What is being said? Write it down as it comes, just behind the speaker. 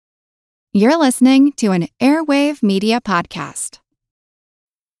You're listening to an Airwave Media Podcast.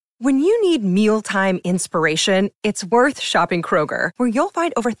 When you need mealtime inspiration, it's worth shopping Kroger, where you'll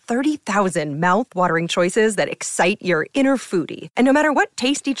find over 30,000 mouth-watering choices that excite your inner foodie. And no matter what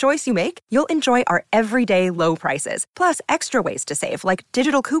tasty choice you make, you'll enjoy our everyday low prices, plus extra ways to save, like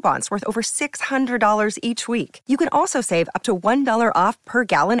digital coupons worth over $600 each week. You can also save up to $1 off per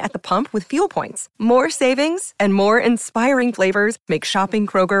gallon at the pump with fuel points. More savings and more inspiring flavors make shopping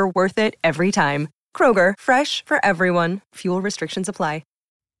Kroger worth it every time. Kroger, fresh for everyone. Fuel restrictions apply.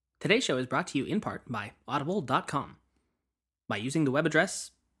 Today's show is brought to you in part by Audible.com. By using the web address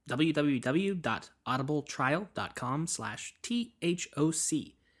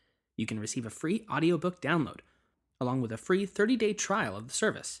www.audibletrial.com/THOC, you can receive a free audiobook download, along with a free 30-day trial of the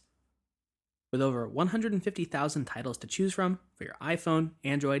service. With over 150,000 titles to choose from for your iPhone,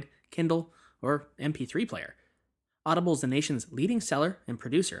 Android, Kindle, or MP3 player, Audible is the nation's leading seller and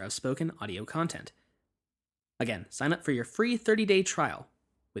producer of spoken audio content. Again, sign up for your free 30-day trial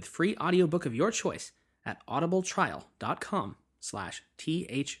with free audiobook of your choice at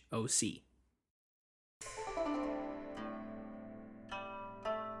audibletrial.com/THOC.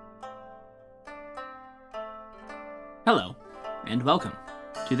 Hello, and welcome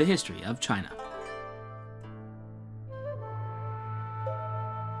to the History of China.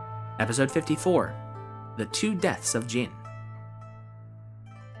 Episode 54, The Two Deaths of Jin.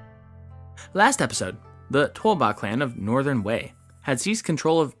 Last episode, the Tuoba clan of Northern Wei had seized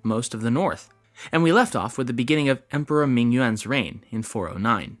control of most of the north, and we left off with the beginning of Emperor Mingyuan's reign in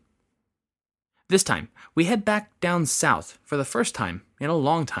 409. This time, we head back down south for the first time in a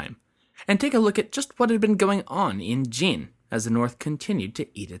long time, and take a look at just what had been going on in Jin as the north continued to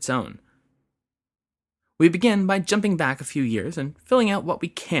eat its own. We begin by jumping back a few years and filling out what we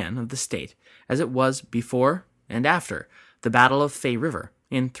can of the state as it was before and after the Battle of Fei River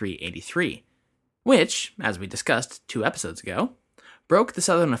in 383, which, as we discussed 2 episodes ago, broke the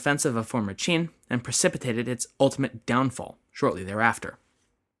southern offensive of former Qin and precipitated its ultimate downfall shortly thereafter.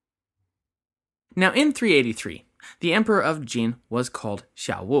 Now in 383, the emperor of Jin was called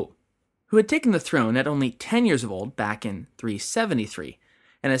Xiao Wu, who had taken the throne at only 10 years old back in 373,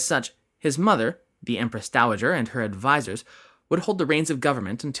 and as such, his mother, the Empress Dowager, and her advisors would hold the reins of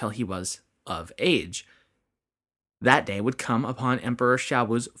government until he was of age. That day would come upon Emperor Xiao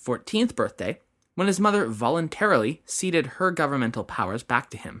Wu's 14th birthday, when his mother voluntarily ceded her governmental powers back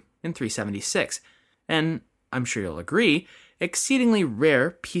to him in 376, and, I'm sure you'll agree, exceedingly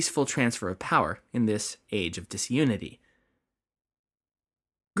rare peaceful transfer of power in this age of disunity.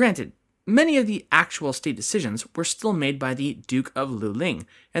 Granted, many of the actual state decisions were still made by the Duke of Luling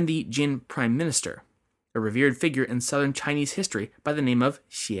and the Jin Prime Minister, a revered figure in southern Chinese history by the name of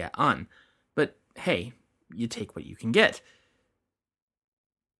Xie An, but hey, you take what you can get.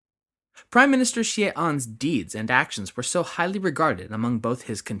 Prime Minister Xie An's deeds and actions were so highly regarded among both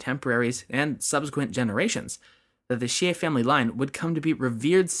his contemporaries and subsequent generations that the Xie family line would come to be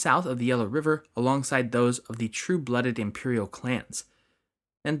revered south of the Yellow River alongside those of the true-blooded imperial clans.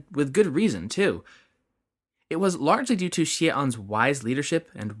 And with good reason, too. It was largely due to Xie An's wise leadership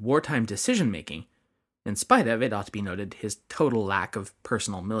and wartime decision-making, in spite of, it ought to be noted, his total lack of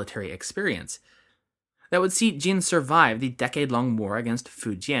personal military experience, that would see Jin survive the decade-long war against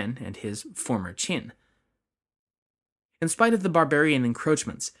Fujian and his former Qin. In spite of the barbarian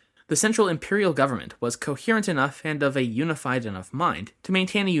encroachments, the central imperial government was coherent enough and of a unified enough mind to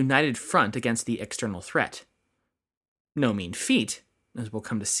maintain a united front against the external threat. No mean feat, as we'll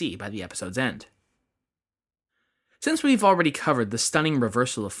come to see by the episode's end. Since we've already covered the stunning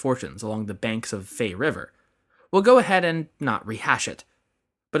reversal of fortunes along the banks of Fei River, we'll go ahead and not rehash it,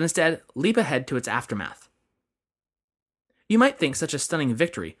 but instead leap ahead to its aftermath. You might think such a stunning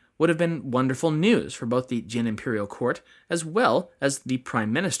victory would have been wonderful news for both the Jin imperial court as well as the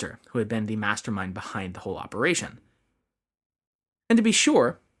prime minister who had been the mastermind behind the whole operation. And to be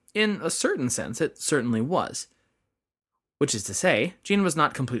sure, in a certain sense it certainly was. Which is to say, Jin was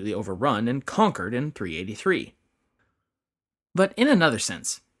not completely overrun and conquered in 383. But in another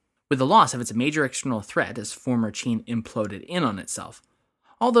sense, with the loss of its major external threat as former Qin imploded in on itself,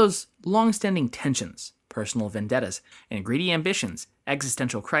 all those long-standing tensions, personal vendettas, and greedy ambitions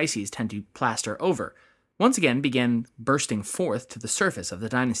existential crises tend to plaster over, once again began bursting forth to the surface of the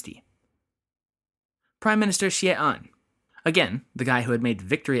dynasty. Prime Minister Xie An, again the guy who had made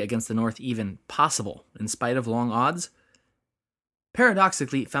victory against the North even possible in spite of long odds,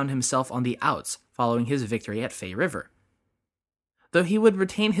 paradoxically found himself on the outs following his victory at Fei River. Though he would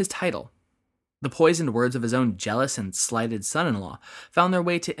retain his title, the poisoned words of his own jealous and slighted son-in-law found their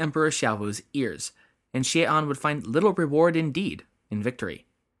way to Emperor Xiaowu's ears, and Xie An would find little reward indeed in victory.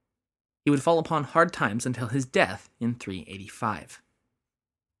 He would fall upon hard times until his death in 385.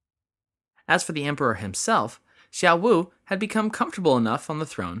 As for the emperor himself, Xiao Wu had become comfortable enough on the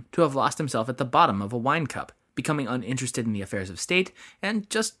throne to have lost himself at the bottom of a wine cup, becoming uninterested in the affairs of state, and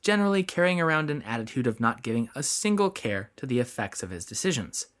just generally carrying around an attitude of not giving a single care to the effects of his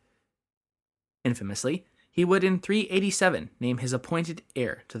decisions. Infamously, he would in 387 name his appointed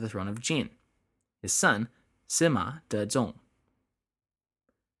heir to the throne of Jin, his son, Sima Dezong.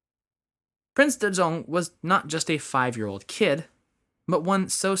 Prince Dezong was not just a 5-year-old kid, but one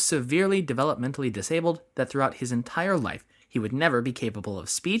so severely developmentally disabled that throughout his entire life he would never be capable of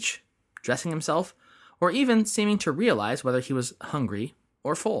speech, dressing himself, or even seeming to realize whether he was hungry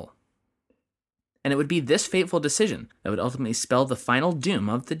or full. And it would be this fateful decision that would ultimately spell the final doom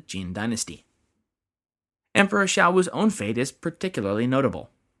of the Jin dynasty. Emperor Xiaowu's own fate is particularly notable.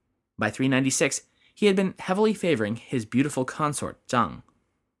 By 396, he had been heavily favoring his beautiful consort, Zhang,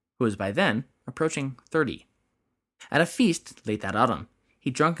 who was by then approaching 30. At a feast late that autumn, he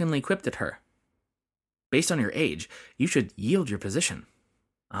drunkenly quipped at her, "Based on your age, you should yield your position.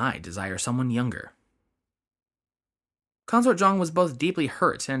 I desire someone younger." Consort Zhang was both deeply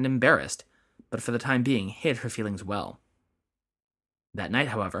hurt and embarrassed, but for the time being hid her feelings well. That night,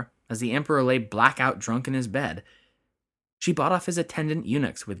 however, as the emperor lay blackout drunk in his bed, she bought off his attendant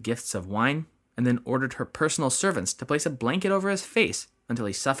eunuchs with gifts of wine and then ordered her personal servants to place a blanket over his face until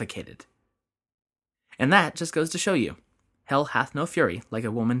he suffocated. And that just goes to show you, hell hath no fury like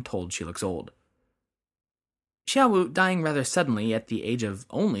a woman told she looks old. Xiaowu, dying rather suddenly at the age of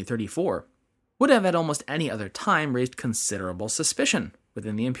only 34, would have at almost any other time raised considerable suspicion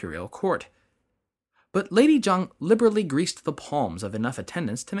within the imperial court. But Lady Zhang liberally greased the palms of enough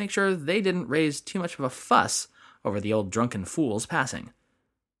attendants to make sure they didn't raise too much of a fuss over the old drunken fool's passing.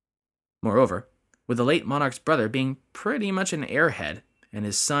 Moreover, with the late monarch's brother being pretty much an airhead, and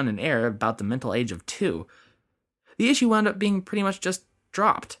his son and heir about the mental age of 2, the issue wound up being pretty much just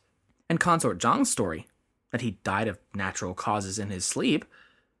dropped, and Consort Zhang's story, that he died of natural causes in his sleep,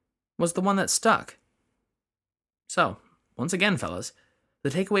 was the one that stuck. So, once again, fellas, the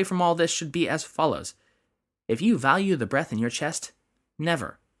takeaway from all this should be as follows. If you value the breath in your chest,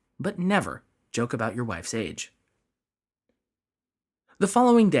 never, but never, joke about your wife's age. The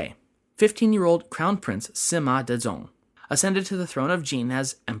following day, 15-year-old Crown Prince Sima Dezong ascended to the throne of Jin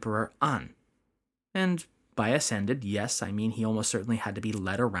as Emperor An. And by ascended, yes, I mean he almost certainly had to be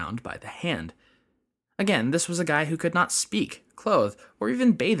led around by the hand. Again, this was a guy who could not speak, clothe, or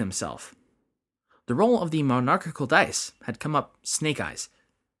even bathe himself. The role of the monarchical dice had come up snake eyes.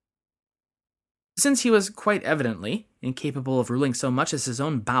 Since he was quite evidently incapable of ruling so much as his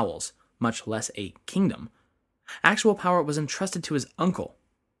own bowels, much less a kingdom, actual power was entrusted to his uncle,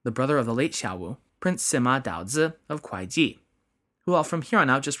 the brother of the late Xiaowu, Prince Sima Daozi of Kuaiji, who I'll from here on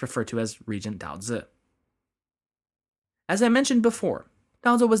out just refer to as Regent Daozi. As I mentioned before,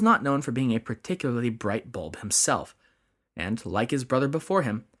 Daozi was not known for being a particularly bright bulb himself, and, like his brother before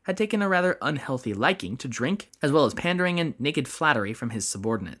him, had taken a rather unhealthy liking to drink, as well as pandering and naked flattery from his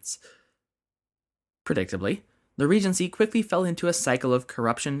subordinates. Predictably, the regency quickly fell into a cycle of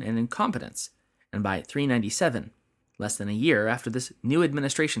corruption and incompetence, and by 397, less than a year after this new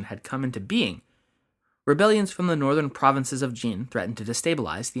administration had come into being, rebellions from the northern provinces of Jin threatened to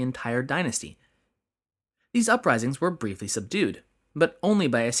destabilize the entire dynasty. These uprisings were briefly subdued, but only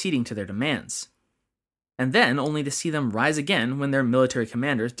by acceding to their demands, and then only to see them rise again when their military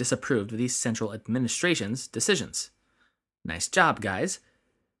commanders disapproved of the central administration's decisions. Nice job, guys.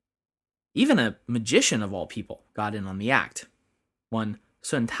 Even a magician of all people got in on the act, one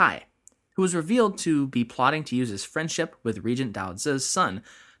Sun Tai, who was revealed to be plotting to use his friendship with Regent Daozi's son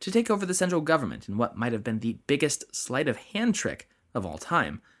to take over the central government in what might have been the biggest sleight of hand trick of all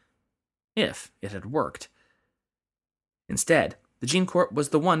time, if it had worked. Instead, the Jin court was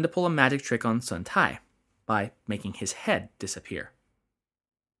the one to pull a magic trick on Sun Tai, by making his head disappear.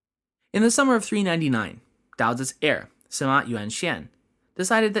 In the summer of 399, Daozi's heir, Sima Yuanxian,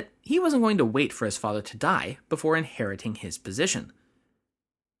 decided that he wasn't going to wait for his father to die before inheriting his position.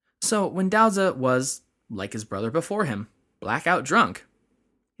 So when Daozi was, like his brother before him, blackout drunk,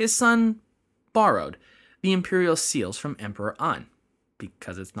 his son borrowed the imperial seals from Emperor An,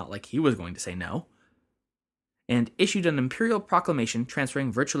 because it's not like he was going to say no, and issued an imperial proclamation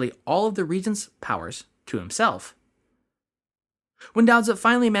transferring virtually all of the regent's powers to himself. When Daozi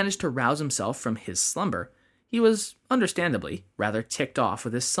finally managed to rouse himself from his slumber, he was, understandably, rather ticked off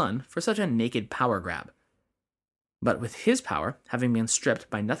with his son for such a naked power grab. But with his power having been stripped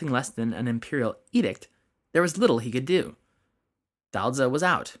by nothing less than an imperial edict, there was little he could do. Daozi was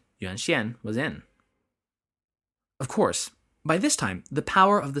out, Yuanxian was in. Of course, By this time, the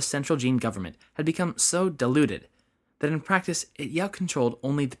power of the central Jin government had become so diluted that in practice it yet controlled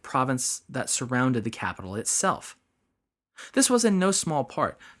only the province that surrounded the capital itself. This was in no small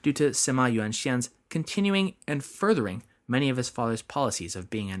part due to Sima Yuanxian's continuing and furthering many of his father's policies of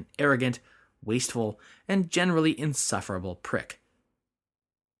being an arrogant, wasteful, and generally insufferable prick.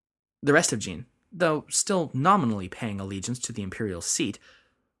 The rest of Jin, though still nominally paying allegiance to the imperial seat,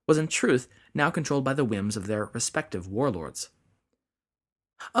 was in truth now controlled by the whims of their respective warlords.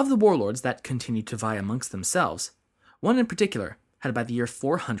 Of the warlords that continued to vie amongst themselves, one in particular had by the year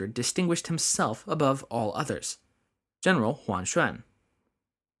 400 distinguished himself above all others, General Huan Xuan.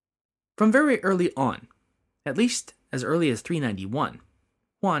 From very early on, at least as early as 391,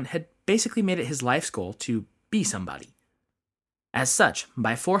 Huan had basically made it his life's goal to be somebody. As such,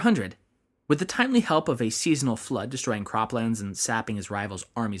 by 400, with the timely help of a seasonal flood destroying croplands and sapping his rival's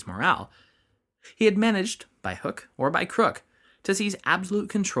army's morale, he had managed, by hook or by crook, to seize absolute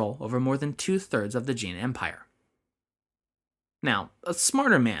control over more than 2/3 of the Jin Empire. Now, a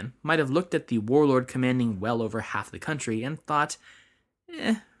smarter man might have looked at the warlord commanding well over half the country and thought,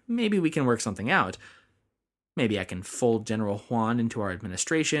 maybe we can work something out. Maybe I can fold General Huan into our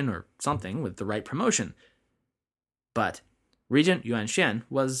administration or something with the right promotion. But Regent Yuanxian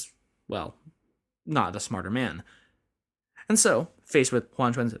was, well, not a smarter man. And so, faced with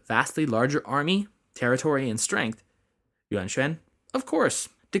Huan Xuan's vastly larger army, territory, and strength, Yuanxian, of course,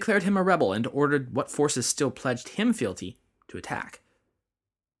 declared him a rebel and ordered what forces still pledged him fealty to attack.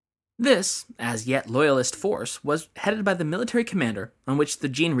 This, as yet loyalist force, was headed by the military commander on which the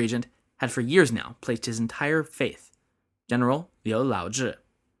Jin regent had for years now placed his entire faith, General Liu Laozhi.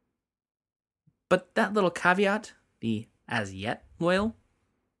 But that little caveat, the as yet loyal,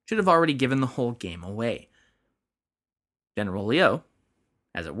 should have already given the whole game away. General Liu,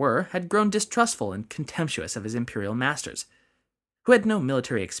 as it were, had grown distrustful and contemptuous of his imperial masters, who had no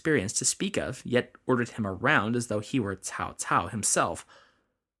military experience to speak of, yet ordered him around as though he were Cao Cao himself.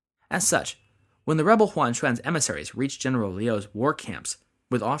 As such, when the rebel Huan Xuan's emissaries reached General Liu's war camps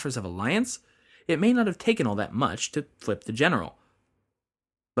with offers of alliance, it may not have taken all that much to flip the general.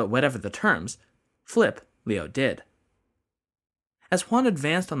 But whatever the terms, flip Liu did. As Huan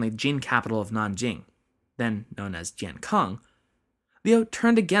advanced on the Jin capital of Nanjing, then known as Jiankang, Liu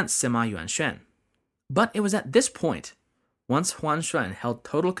turned against Sima Yuanxian. But it was at this point, once Huan Xuan held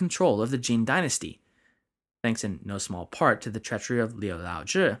total control of the Jin dynasty, thanks in no small part to the treachery of Liu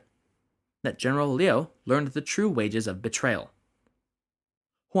Laozhi, that General Liu learned the true wages of betrayal.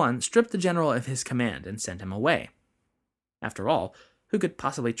 Huan stripped the general of his command and sent him away. After all, who could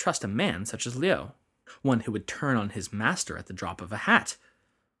possibly trust a man such as Liu, one who would turn on his master at the drop of a hat?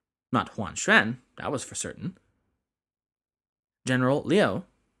 Not Huan Xuan, that was for certain. General Liu,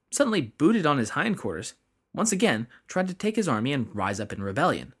 suddenly booted on his hindquarters, once again tried to take his army and rise up in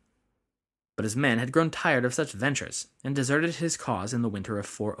rebellion. But his men had grown tired of such ventures and deserted his cause in the winter of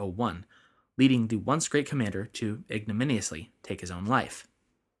 401, leading the once great commander to ignominiously take his own life.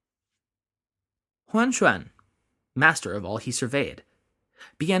 Huan Xuan, master of all he surveyed,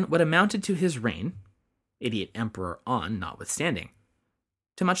 began what amounted to his reign, idiot Emperor An notwithstanding,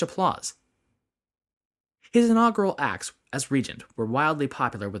 to much applause. His inaugural acts as regent were wildly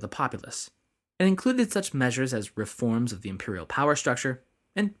popular with the populace, and included such measures as reforms of the imperial power structure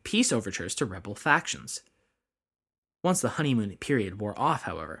and peace overtures to rebel factions. Once the honeymoon period wore off,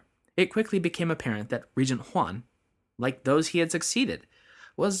 however, it quickly became apparent that Regent Huan, like those he had succeeded,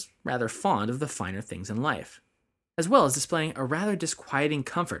 was rather fond of the finer things in life, as well as displaying a rather disquieting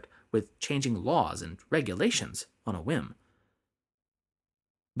comfort with changing laws and regulations on a whim.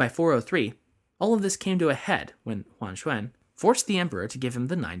 By 403, all of this came to a head when Huan Xuan forced the emperor to give him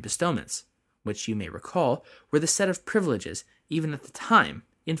the 9 bestowments, which you may recall were the set of privileges even at the time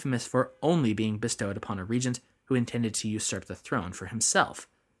infamous for only being bestowed upon a regent who intended to usurp the throne for himself.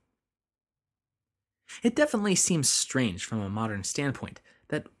 It definitely seems strange from a modern standpoint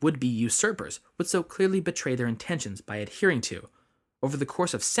that would-be usurpers would so clearly betray their intentions by adhering to, over the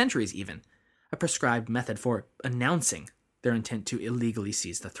course of centuries even, a prescribed method for announcing their intent to illegally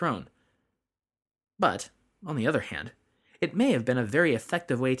seize the throne. But, on the other hand, it may have been a very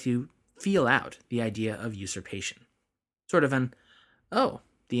effective way to feel out the idea of usurpation. Sort of an, oh,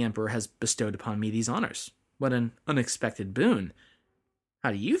 the emperor has bestowed upon me these honors. What an unexpected boon.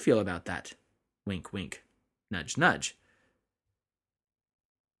 How do you feel about that? Wink, wink. Nudge, nudge.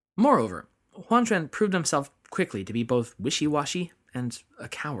 Moreover, Huan Xuan proved himself quickly to be both wishy-washy and a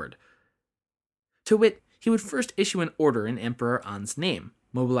coward. To wit, he would first issue an order in Emperor An's name,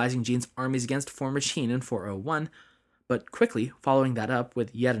 mobilizing Jin's armies against former Qin in 401, but quickly following that up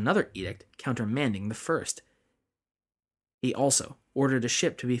with yet another edict countermanding the first. He also ordered a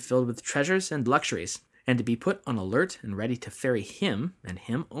ship to be filled with treasures and luxuries, and to be put on alert and ready to ferry him, and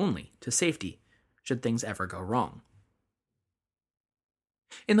him only, to safety, should things ever go wrong.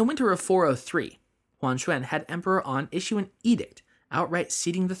 In the winter of 403, Huan Xuan had Emperor An issue an edict outright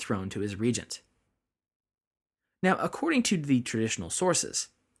ceding the throne to his regent. Now, according to the traditional sources,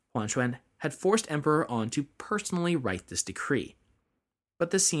 Huan Xuan had forced Emperor An to personally write this decree.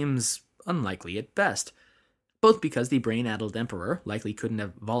 But this seems unlikely at best, both because the brain-addled emperor likely couldn't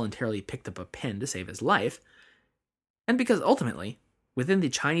have voluntarily picked up a pen to save his life, and because ultimately, within the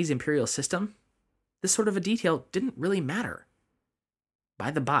Chinese imperial system, this sort of a detail didn't really matter.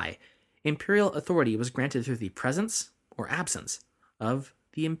 By the by, imperial authority was granted through the presence or absence of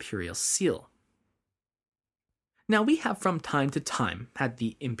the imperial seal. Now, we have from time to time had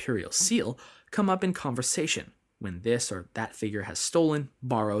the imperial seal come up in conversation when this or that figure has stolen,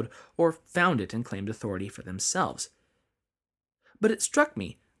 borrowed, or found it and claimed authority for themselves. But it struck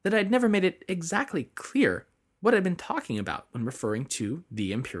me that I'd never made it exactly clear what I'd been talking about when referring to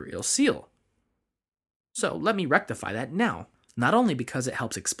the imperial seal. So let me rectify that now, not only because it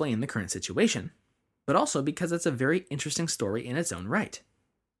helps explain the current situation, but also because it's a very interesting story in its own right.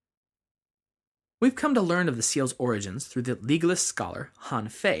 We've come to learn of the seal's origins through the legalist scholar Han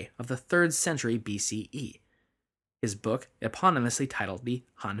Fei of the 3rd century BCE. His book, eponymously titled the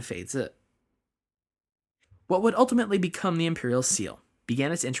Han Fei Zi. What would ultimately become the imperial seal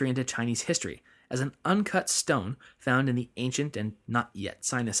began its entry into Chinese history as an uncut stone found in the ancient and not yet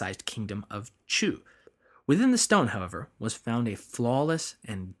Sinicized kingdom of Chu. Within the stone, however, was found a flawless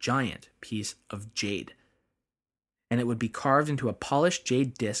and giant piece of jade, and it would be carved into a polished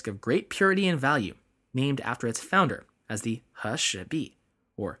jade disc of great purity and value, named after its founder as the He Shi Bi,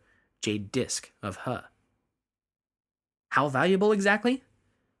 or jade disc of He. How valuable exactly?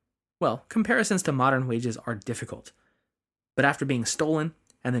 Well, comparisons to modern wages are difficult, but after being stolen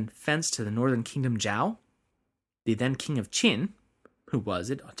and then fenced to the northern kingdom Zhao, the then king of Qin, who was,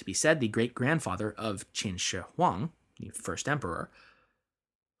 it ought to be said, the great-grandfather of Qin Shi Huang, the first emperor,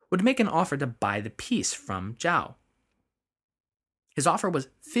 would make an offer to buy the piece from Zhao. His offer was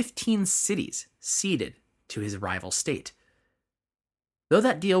 15 cities ceded to his rival state. Though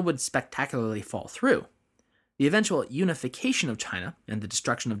that deal would spectacularly fall through, the eventual unification of China and the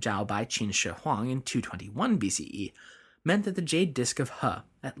destruction of Zhao by Qin Shi Huang in 221 BCE meant that the jade disc of He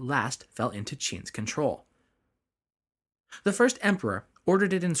at last fell into Qin's control. The first emperor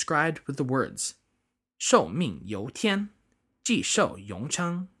ordered it inscribed with the words, 受命由天，既受永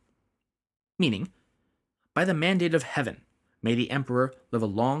昌, meaning, by the mandate of heaven, may the emperor live a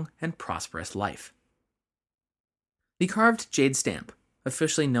long and prosperous life. The carved jade stamp,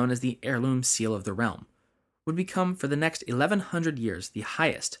 officially known as the heirloom seal of the realm, would become for the next 1100 years the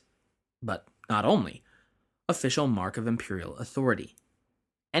highest, but not only, official mark of imperial authority.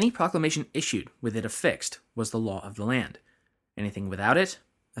 Any proclamation issued with it affixed was the law of the land. Anything without it,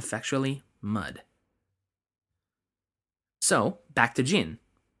 effectually mud. So, back to Jin.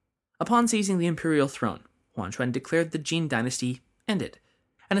 Upon seizing the imperial throne, Huan Xuan declared the Jin dynasty ended,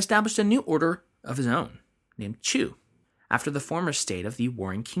 and established a new order of his own, named Chu, after the former state of the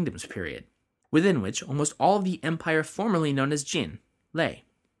Warring Kingdoms period, within which almost all of the empire formerly known as Jin lay.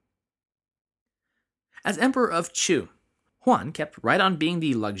 As emperor of Chu, Huan kept right on being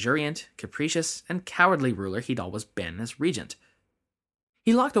the luxuriant, capricious, and cowardly ruler he'd always been as regent.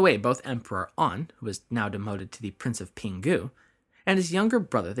 He locked away both Emperor An, who was now demoted to the Prince of Pinggu, and his younger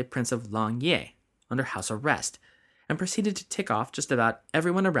brother, the Prince of Langye, under house arrest, and proceeded to tick off just about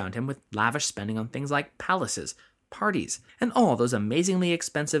everyone around him with lavish spending on things like palaces, parties, and all those amazingly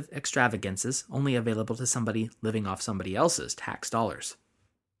expensive extravagances only available to somebody living off somebody else's tax dollars.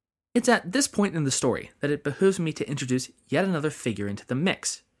 It's at this point in the story that it behooves me to introduce yet another figure into the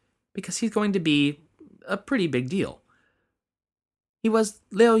mix, because he's going to be a pretty big deal. He was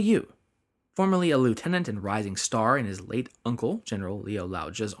Liu Yu, formerly a lieutenant and rising star in his late uncle, General Liu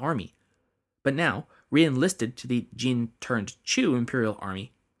Laozhi's army, but now re-enlisted to the Jin-turned-Chu imperial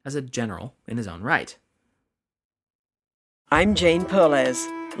army as a general in his own right. I'm Jane Perlez,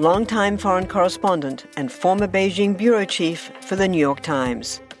 longtime foreign correspondent and former Beijing bureau chief for the New York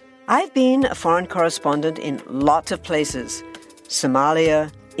Times. I've been a foreign correspondent in lots of places,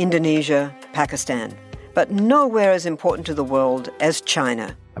 Somalia, Indonesia, Pakistan, but nowhere as important to the world as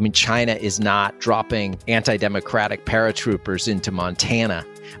China. I mean, China is not dropping anti-democratic paratroopers into Montana.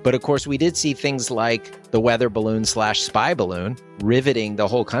 But of course, we did see things like the weather balloon/spy balloon riveting the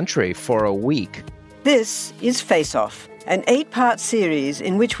whole country for a week. This is Face Off, an 8-part series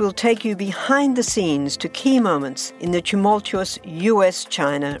in which we'll take you behind the scenes to key moments in the tumultuous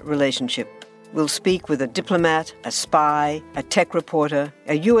U.S.-China relationship. we'll speak with a diplomat, a spy, a tech reporter,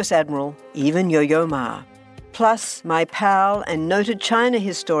 a U.S. admiral, even Yo-Yo Ma. Plus, my pal and noted China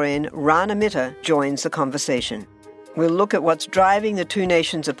historian Rana Mitter joins the conversation. We'll look at what's driving the two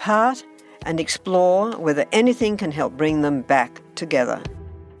nations apart and explore whether anything can help bring them back together.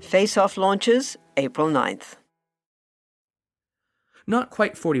 Face Off launches April 9th. Not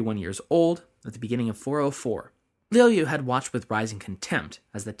quite 41 years old, at the beginning of 404, Liu Yu had watched with rising contempt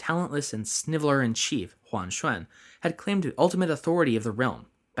as the talentless and sniveler-in-chief Huan Xuan had claimed the ultimate authority of the realm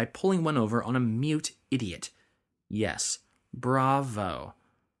by pulling one over on a mute idiot. Yes, bravo.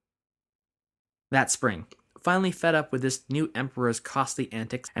 That spring, finally fed up with this new emperor's costly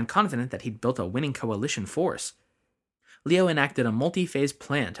antics and confident that he'd built a winning coalition force, Liu enacted a multi-phase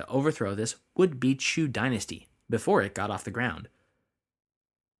plan to overthrow this would-be Chu dynasty before it got off the ground.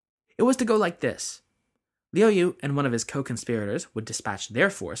 It was to go like this. Liu Yu and one of his co-conspirators would dispatch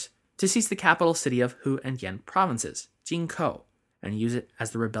their force to seize the capital city of Hu and Yan provinces, Jinkou, and use it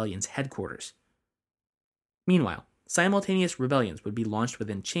as the rebellion's headquarters. Meanwhile, simultaneous rebellions would be launched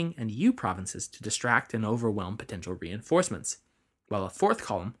within Qing and Yu provinces to distract and overwhelm potential reinforcements, while a fourth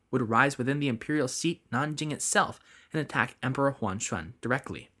column would rise within the imperial seat Nanjing itself and attack Emperor Huan Xuan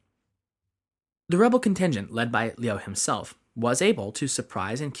directly. The rebel contingent, led by Liu himself, was able to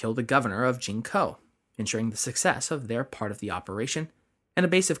surprise and kill the governor of Jinkou, ensuring the success of their part of the operation and a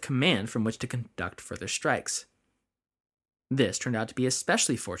base of command from which to conduct further strikes. This turned out to be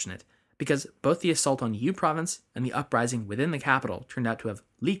especially fortunate because both the assault on Yu province and the uprising within the capital turned out to have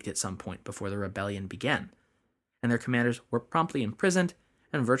leaked at some point before the rebellion began, and their commanders were promptly imprisoned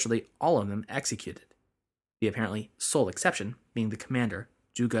and virtually all of them executed, the apparently sole exception being the commander,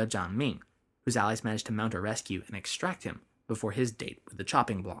 Zhuge Jianming, whose allies managed to mount a rescue and extract him before his date with the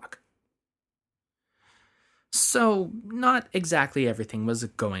chopping block. So, not exactly everything was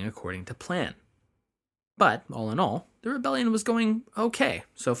going according to plan. But, all in all, the rebellion was going okay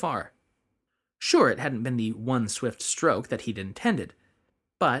so far. Sure, it hadn't been the one swift stroke that he'd intended,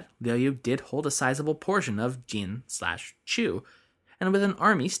 but Liu Yu did hold a sizable portion of Jin/Chu, and with an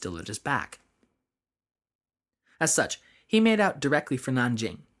army still at his back. As such, he made out directly for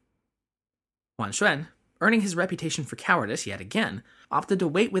Nanjing. Huan Xuan, earning his reputation for cowardice yet again, opted to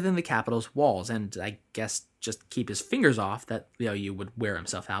wait within the capital's walls and, I guess, just keep his fingers off that Liu Yu would wear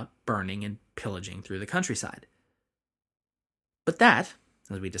himself out, burning and pillaging through the countryside. But that,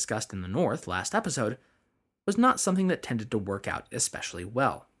 as we discussed in the north last episode, was not something that tended to work out especially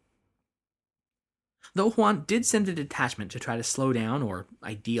well. Though Huan did send a detachment to try to slow down or,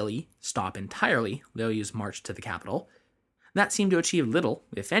 ideally, stop entirely Liu Yu's march to the capital, that seemed to achieve little,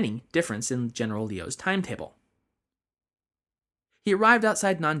 if any, difference in General Liu's timetable. He arrived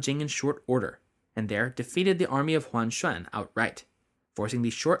outside Nanjing in short order, and there defeated the army of Huan Xuan outright, forcing the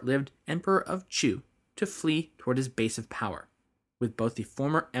short-lived Emperor of Chu to flee toward his base of power, with both the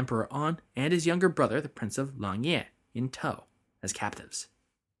former Emperor An and his younger brother, the Prince of Langye, in tow as captives.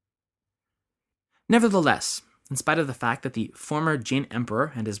 Nevertheless, in spite of the fact that the former Jin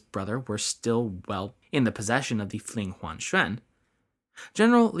Emperor and his brother were still, well, in the possession of the fleeing Huan Xuan,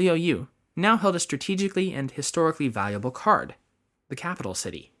 General Liu Yu now held a strategically and historically valuable card, the capital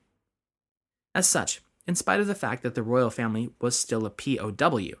city. As such, in spite of the fact that the royal family was still a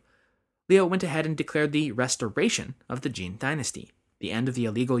POW, Liu went ahead and declared the restoration of the Jin dynasty, the end of the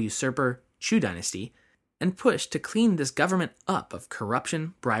illegal usurper Chu dynasty, and pushed to clean this government up of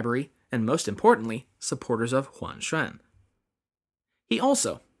corruption, bribery, and most importantly, supporters of Huan Xuan. He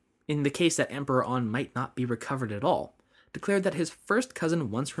also, in the case that Emperor An might not be recovered at all, declared that his first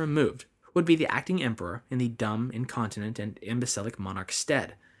cousin once removed would be the acting emperor in the dumb, incontinent, and imbecilic monarch's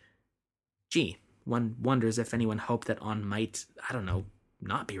stead. Gee, one wonders if anyone hoped that An might,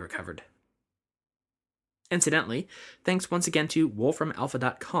 not be recovered. Incidentally, thanks once again to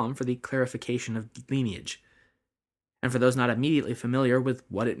WolframAlpha.com for the clarification of lineage. And for those not immediately familiar with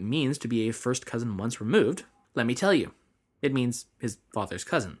what it means to be a first cousin once removed, let me tell you, it means his father's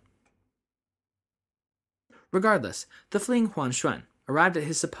cousin. Regardless, the fleeing Huan Xuan arrived at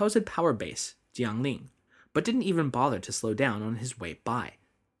his supposed power base, Jiangling, but didn't even bother to slow down on his way by.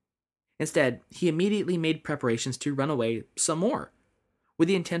 Instead, he immediately made preparations to run away some more, with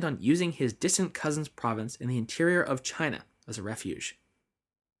the intent on using his distant cousin's province in the interior of China as a refuge.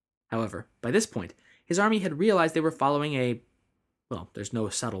 However, by this point, his army had realized they were following there's no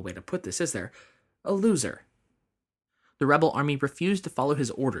subtle way to put this, is there? A loser. The rebel army refused to follow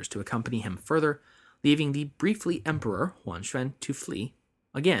his orders to accompany him further, leaving the briefly Emperor Huan Xuan to flee,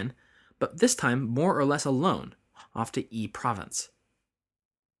 again, but this time more or less alone, off to Yi province.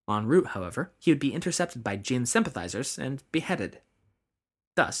 En route, however, he would be intercepted by Jin sympathizers and beheaded.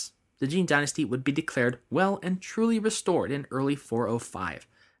 Thus, the Jin dynasty would be declared well and truly restored in early 405,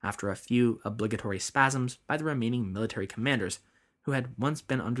 after a few obligatory spasms by the remaining military commanders who had once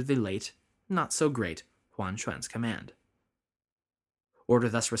been under the late, not-so-great Huan Quan's command. Order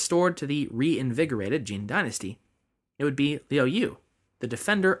thus restored to the reinvigorated Jin dynasty, it would be Liu Yu, the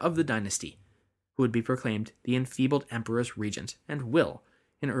defender of the dynasty, who would be proclaimed the enfeebled emperor's regent and will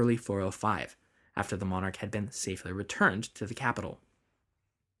in early 405, after the monarch had been safely returned to the capital.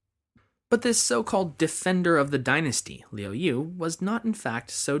 But this so-called defender of the dynasty, Liu Yu, was not in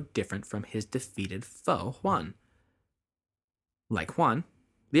fact so different from his defeated foe, Huan. Like Huan,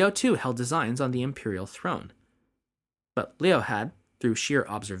 Liu too held designs on the imperial throne. But Liu had, through sheer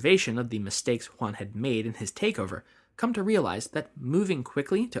observation of the mistakes Huan had made in his takeover, come to realize that moving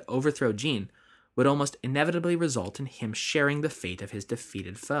quickly to overthrow Jin would almost inevitably result in him sharing the fate of his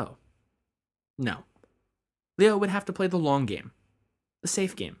defeated foe. No. Liu would have to play the long game, the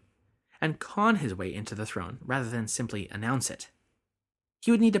safe game, and con his way into the throne rather than simply announce it. He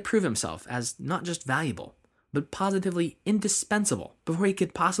would need to prove himself as not just valuable, but positively indispensable before he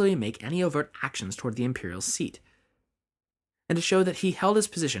could possibly make any overt actions toward the imperial seat. And to show that he held his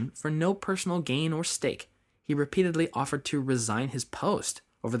position for no personal gain or stake, he repeatedly offered to resign his post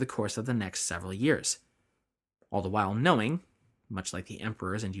over the course of the next several years, all the while knowing, much like the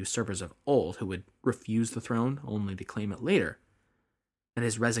emperors and usurpers of old who would refuse the throne only to claim it later, that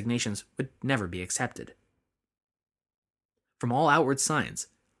his resignations would never be accepted. From all outward signs,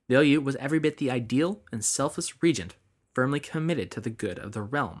 Liu Yu was every bit the ideal and selfless regent firmly committed to the good of the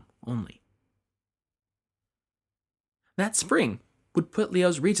realm only. That spring would put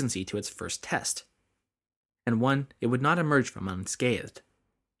Liu's regency to its first test, and one it would not emerge from unscathed.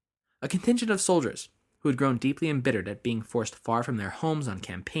 A contingent of soldiers who had grown deeply embittered at being forced far from their homes on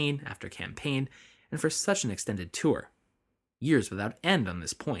campaign after campaign and for such an extended tour, years without end on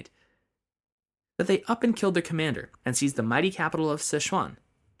this point, that they up and killed their commander and seized the mighty capital of Sichuan,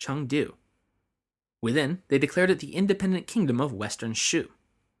 Chengdu. Within, they declared it the independent kingdom of Western Shu.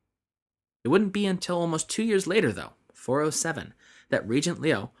 It wouldn't be until almost 2 years later, though, 407, that Regent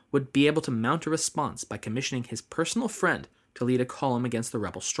Liu would be able to mount a response by commissioning his personal friend to lead a column against the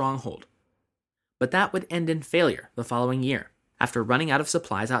rebel stronghold. But that would end in failure the following year, after running out of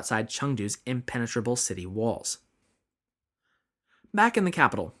supplies outside Chengdu's impenetrable city walls. Back in the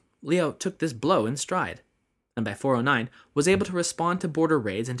capital, Liu took this blow in stride, and by 409 was able to respond to border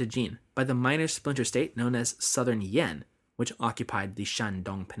raids into Jin by the minor splinter state known as Southern Yan, which occupied the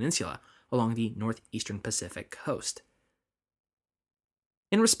Shandong Peninsula along the northeastern Pacific coast.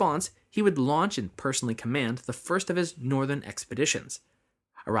 In response, he would launch and personally command the first of his northern expeditions,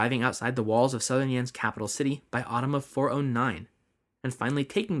 arriving outside the walls of Southern Yan's capital city by autumn of 409, and finally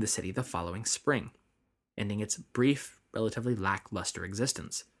taking the city the following spring, ending its brief, relatively lackluster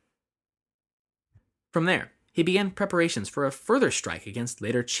existence. From there, he began preparations for a further strike against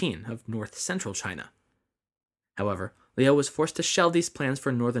later Qin of north-central China. However, Liu was forced to shelve these plans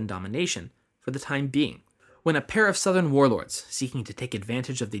for northern domination for the time being, when a pair of southern warlords, seeking to take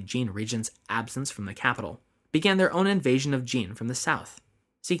advantage of the Jin region's absence from the capital, began their own invasion of Jin from the south,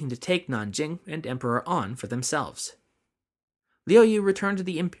 seeking to take Nanjing and Emperor An for themselves. Liu Yu returned to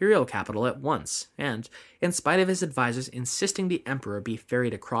the imperial capital at once, and, in spite of his advisors insisting the emperor be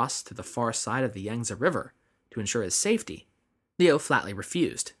ferried across to the far side of the Yangtze River to ensure his safety, Liu flatly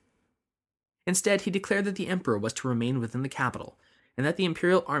refused. Instead, he declared that the emperor was to remain within the capital, and that the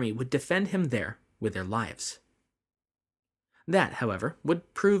imperial army would defend him there with their lives. That, however,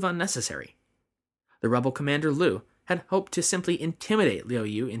 would prove unnecessary. The rebel commander Lu had hoped to simply intimidate Liu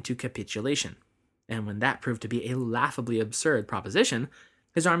Yu into capitulation, and when that proved to be a laughably absurd proposition,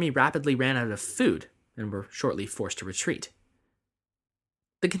 his army rapidly ran out of food and were shortly forced to retreat.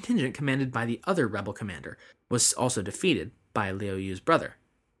 The contingent commanded by the other rebel commander was also defeated by Liu Yu's brother,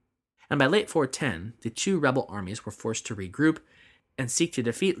 and by late 410, the two rebel armies were forced to regroup and seek to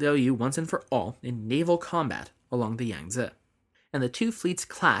defeat Liu Yu once and for all in naval combat along the Yangtze, and the two fleets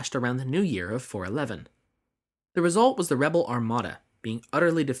clashed around the new year of 411. The result was the rebel armada being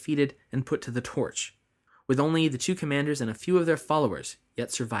utterly defeated and put to the torch, with only the two commanders and a few of their followers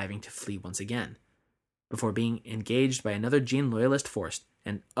yet surviving to flee once again, before being engaged by another Jin loyalist force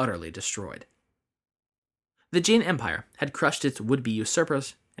and utterly destroyed. The Jin Empire had crushed its would-be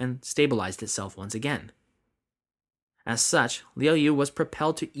usurpers and stabilized itself once again. As such, Liu Yu was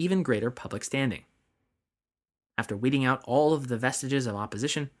propelled to even greater public standing. After weeding out all of the vestiges of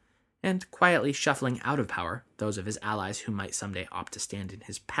opposition, and quietly shuffling out of power those of his allies who might someday opt to stand in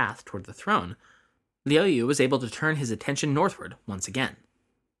his path toward the throne, Liu Yu was able to turn his attention northward once again.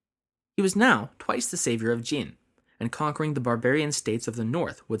 He was now twice the savior of Jin, and conquering the barbarian states of the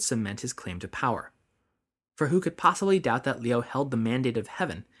north would cement his claim to power. For who could possibly doubt that Liu held the mandate of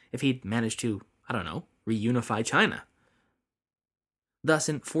heaven if he'd managed to, reunify China? Thus,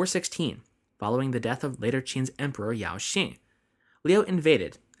 in 416, following the death of later Qin's emperor Yao Xing, Liu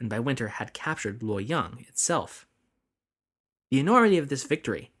invaded and by winter had captured Luoyang itself. The enormity of this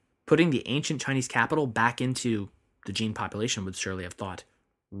victory, putting the ancient Chinese capital back into, the Jin population would surely have thought,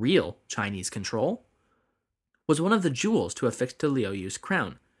 real Chinese control, was one of the jewels to affix to Liu Yu's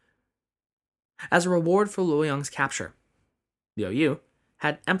crown. As a reward for Luoyang's capture, Liu Yu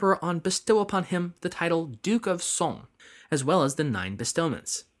had Emperor An bestow upon him the title Duke of Song, as well as the 9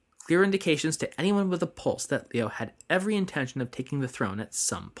 bestowments, clear indications to anyone with a pulse that Liu had every intention of taking the throne at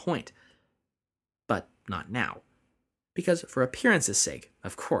some point. But not now, because for appearance's sake,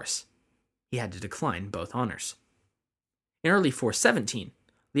 of course, he had to decline both honors. In early 417,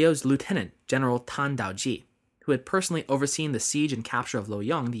 Liu's lieutenant, General Tan Daoji, who had personally overseen the siege and capture of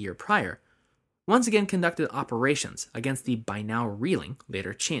Luoyang the year prior, once again conducted operations against the by now reeling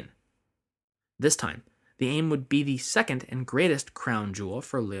later Qin. This time, the aim would be the second and greatest crown jewel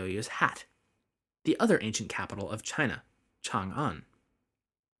for Liu Yu's hat, the other ancient capital of China, Chang'an.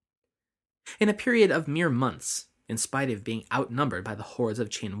 In a period of mere months, in spite of being outnumbered by the hordes of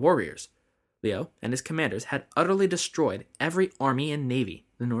Qin warriors, Liu and his commanders had utterly destroyed every army and navy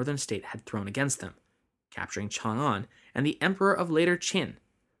the northern state had thrown against them, capturing Chang'an and the emperor of later Qin,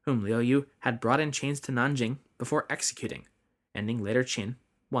 whom Liu Yu had brought in chains to Nanjing before executing, ending later Qin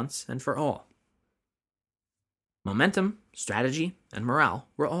once and for all. Momentum, strategy, and morale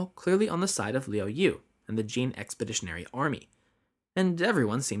were all clearly on the side of Liu Yu and the Jin Expeditionary Army, and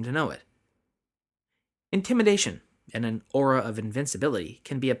everyone seemed to know it. Intimidation and an aura of invincibility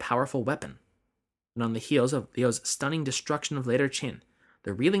can be a powerful weapon, and on the heels of Liu's stunning destruction of later Qin,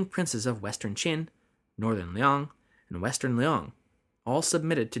 the reeling princes of Western Qin, Northern Liang, and Western Liang all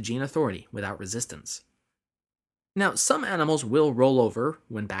submitted to Jin authority without resistance. Now, some animals will roll over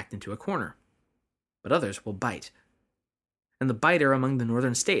when backed into a corner, but others will bite. And the biter among the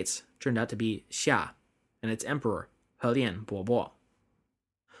northern states turned out to be Xia and its emperor, Helian Bobo.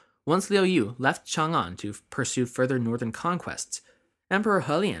 Once Liu Yu left Chang'an to pursue further northern conquests, Emperor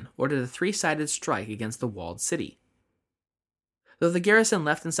Helian ordered a 3-sided strike against the walled city. Though the garrison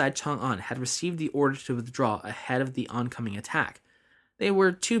left inside Chang'an had received the order to withdraw ahead of the oncoming attack, they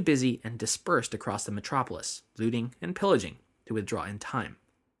were too busy and dispersed across the metropolis, looting and pillaging, to withdraw in time.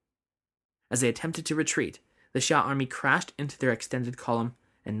 As they attempted to retreat, the Xia army crashed into their extended column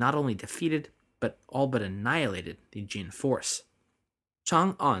and not only defeated, but all but annihilated the Jin force.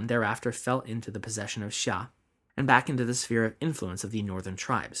 Chang'an thereafter fell into the possession of Xia and back into the sphere of influence of the northern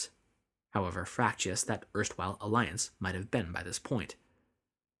tribes, however fractious that erstwhile alliance might have been by this point.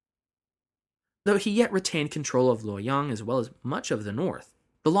 Though he yet retained control of Luoyang as well as much of the north,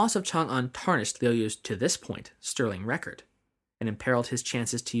 the loss of Chang'an tarnished Liu Yu's, to this point, sterling record, and imperiled his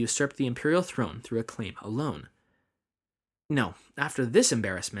chances to usurp the imperial throne through a claim alone. No, after this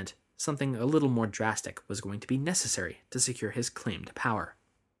embarrassment, something a little more drastic was going to be necessary to secure his claim to power.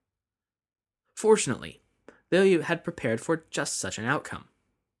 Fortunately, Liu Yu had prepared for just such an outcome.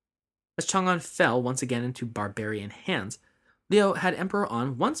 As Chang'an fell once again into barbarian hands, Liu had Emperor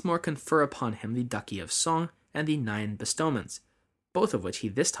An once more confer upon him the Duchy of Song and the 9 bestowments, both of which he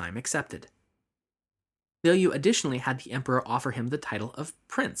this time accepted. Liu Yu additionally had the emperor offer him the title of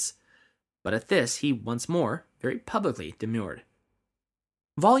prince, but at this he once more, very publicly, demurred.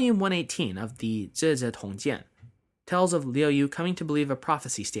 Volume 118 of the Zhe Tongjian tells of Liu Yu coming to believe a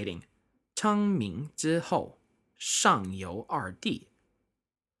prophecy stating, 昌明之后，上有二帝,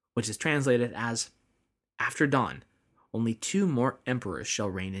 which is translated as, after dawn, only 2 more emperors shall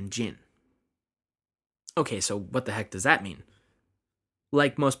reign in Jin. Okay, so what the heck does that mean?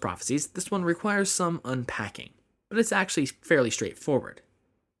 Like most prophecies, this one requires some unpacking, but it's actually fairly straightforward.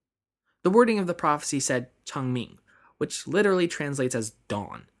 The wording of the prophecy said Changming, which literally translates as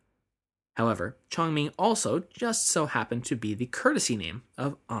dawn. However, Changming also just so happened to be the courtesy name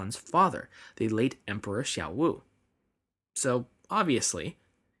of An's father, the late Emperor Xiaowu. So, obviously,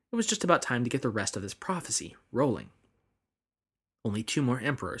 it was just about time to get the rest of this prophecy rolling. Only 2 more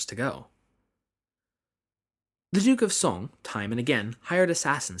emperors to go. The Duke of Song, time and again, hired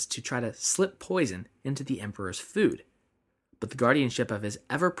assassins to try to slip poison into the emperor's food, but the guardianship of his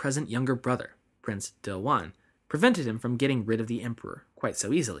ever-present younger brother, Prince De Wan, prevented him from getting rid of the emperor quite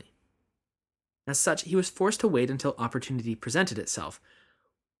so easily. As such, he was forced to wait until opportunity presented itself,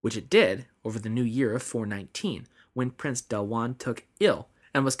 which it did over the new year of 419, when Prince De Wan took ill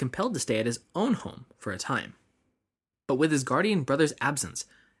and was compelled to stay at his own home for a time. But with his guardian brother's absence,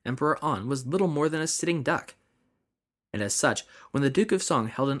 Emperor An was little more than a sitting duck. And as such, when the Duke of Song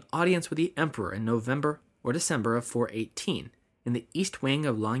held an audience with the emperor in November or December of 418 in the east wing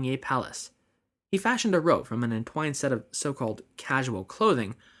of Langye Palace, he fashioned a robe from an entwined set of so-called casual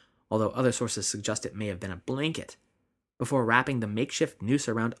clothing, although other sources suggest it may have been a blanket, before wrapping the makeshift noose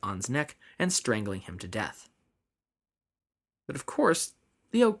around An's neck and strangling him to death. But of course,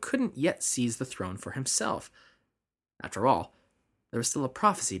 Liu couldn't yet seize the throne for himself. After all, there was still a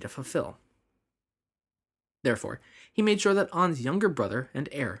prophecy to fulfill. Therefore, he made sure that An's younger brother and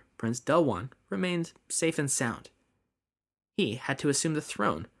heir, Prince Delwan, remained safe and sound. He had to assume the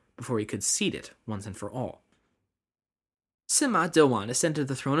throne before he could cede it once and for all. Sima Delwan ascended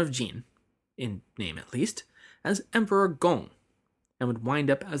the throne of Jin, in name at least, as Emperor Gong, and would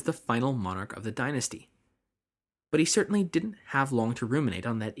wind up as the final monarch of the dynasty. But he certainly didn't have long to ruminate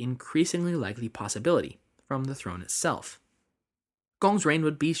on that increasingly likely possibility from the throne itself. Gong's reign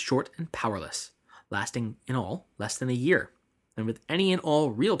would be short and powerless, lasting in all less than a year, and with any and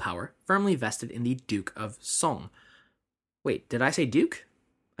all real power firmly vested in the Duke of Song. Wait, did I say Duke?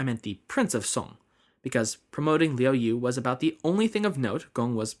 I meant the Prince of Song, because promoting Liu Yu was about the only thing of note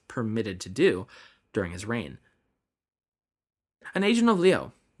Gong was permitted to do during his reign. An agent of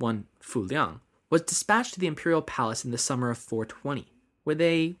Liu, one Fu Liang, was dispatched to the imperial palace in the summer of 420 with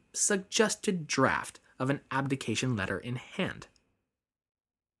a suggested draft of an abdication letter in hand.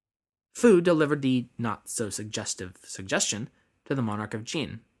 Fu delivered the not-so-suggestive suggestion to the monarch of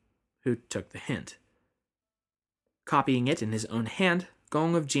Jin, who took the hint. Copying it in his own hand,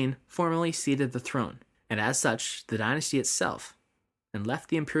 Gong of Jin formally ceded the throne, and as such, the dynasty itself, and left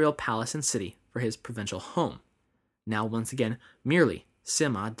the imperial palace and city for his provincial home, now once again merely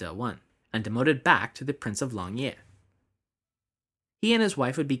Sima Delwan, and demoted back to the Prince of Langye. He and his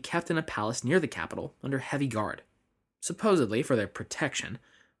wife would be kept in a palace near the capital under heavy guard, supposedly for their protection,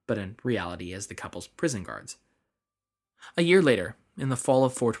 but in reality as the couple's prison guards. A year later, in the fall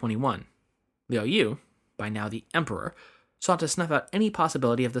of 421, Liu Yu, by now the emperor, sought to snuff out any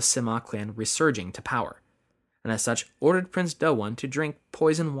possibility of the Sima clan resurging to power, and as such ordered Prince Delwan to drink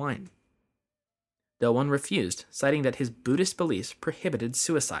poison wine. Delwan refused, citing that his Buddhist beliefs prohibited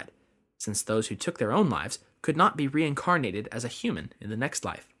suicide, since those who took their own lives could not be reincarnated as a human in the next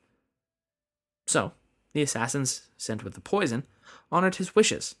life. So, the assassins sent with the poison honored his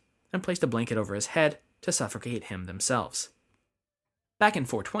wishes and placed a blanket over his head to suffocate him themselves. Back in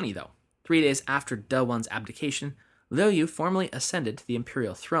 420, though, 3 days after Delwan's abdication, Liu Yu formally ascended to the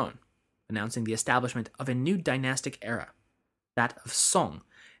imperial throne, announcing the establishment of a new dynastic era, that of Song,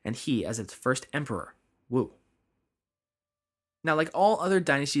 and he as its first emperor, Wu. Now, like all other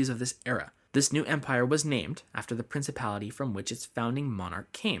dynasties of this era, this new empire was named after the principality from which its founding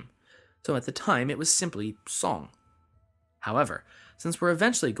monarch came, so at the time it was simply Song. However, since we're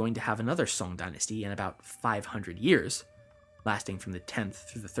eventually going to have another Song dynasty in about 500 years, lasting from the 10th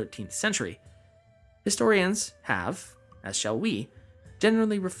through the 13th century, historians have, as shall we,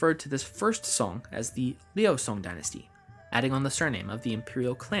 generally referred to this first Song as the Liu Song dynasty, adding on the surname of the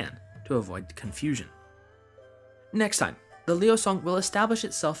imperial clan to avoid confusion. Next time, the Liu Song will establish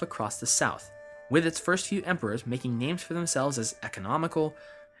itself across the south, with its first few emperors making names for themselves as economical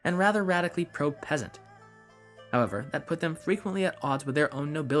and rather radically pro-peasant. However, that put them frequently at odds with their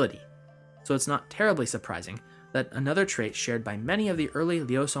own nobility, so it's not terribly surprising that another trait shared by many of the early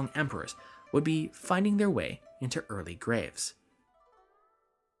Liu Song emperors would be finding their way into early graves.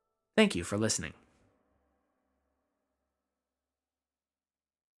 Thank you for listening.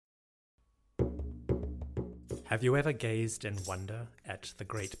 Have you ever gazed in wonder at the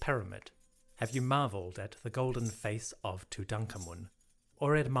Great Pyramid? Have you marveled at the golden face of Tutankhamun?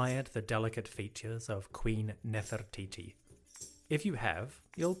 Or admired the delicate features of Queen Nefertiti? If you have,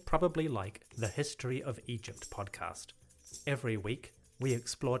 you'll probably like the History of Egypt podcast. Every week, we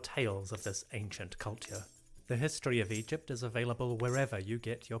explore tales of this ancient culture. The History of Egypt is available wherever you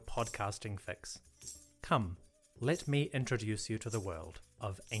get your podcasting fix. Come, let me introduce you to the world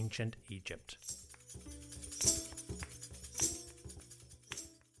of ancient Egypt.